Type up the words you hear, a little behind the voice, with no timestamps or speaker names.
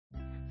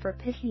For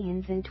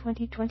Pisceans in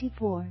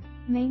 2024,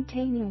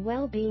 maintaining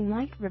well-being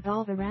might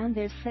revolve around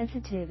their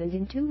sensitive and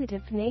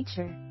intuitive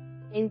nature.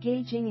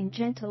 Engaging in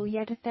gentle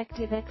yet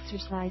effective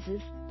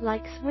exercises,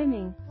 like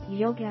swimming,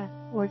 yoga,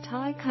 or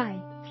Tai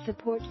Chi,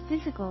 supports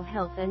physical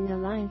health and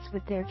aligns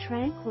with their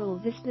tranquil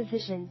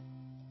disposition.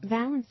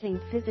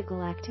 Balancing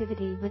physical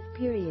activity with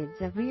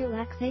periods of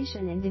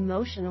relaxation and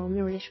emotional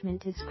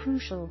nourishment is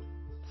crucial.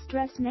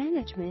 Stress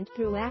management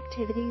through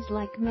activities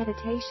like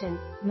meditation,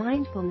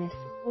 mindfulness,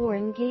 or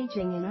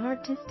engaging in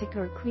artistic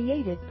or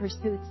creative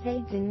pursuits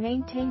aids in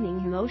maintaining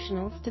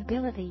emotional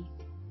stability.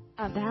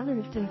 A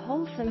balanced and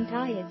wholesome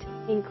diet,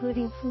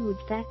 including foods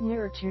that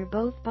nurture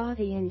both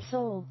body and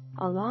soul,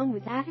 along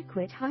with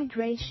adequate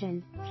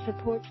hydration,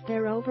 supports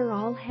their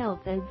overall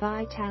health and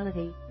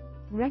vitality.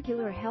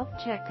 Regular health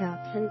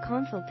checkups and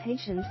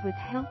consultations with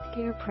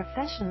healthcare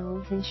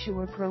professionals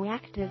ensure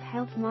proactive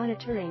health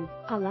monitoring,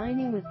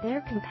 aligning with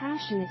their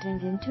compassionate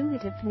and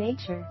intuitive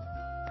nature.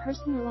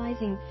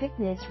 Personalizing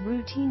fitness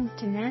routines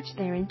to match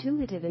their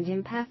intuitive and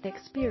empathic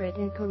spirit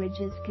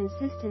encourages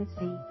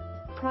consistency.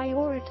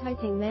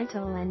 Prioritizing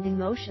mental and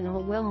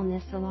emotional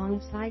wellness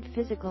alongside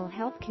physical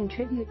health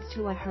contributes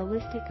to a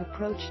holistic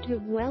approach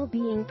to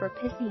well-being for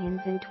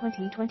Pisceans in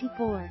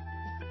 2024.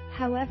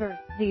 However,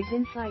 these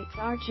insights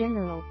are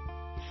general.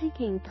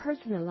 Seeking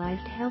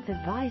personalized health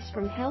advice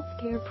from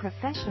healthcare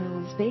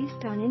professionals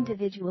based on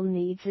individual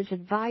needs is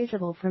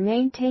advisable for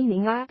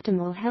maintaining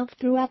optimal health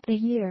throughout the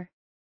year.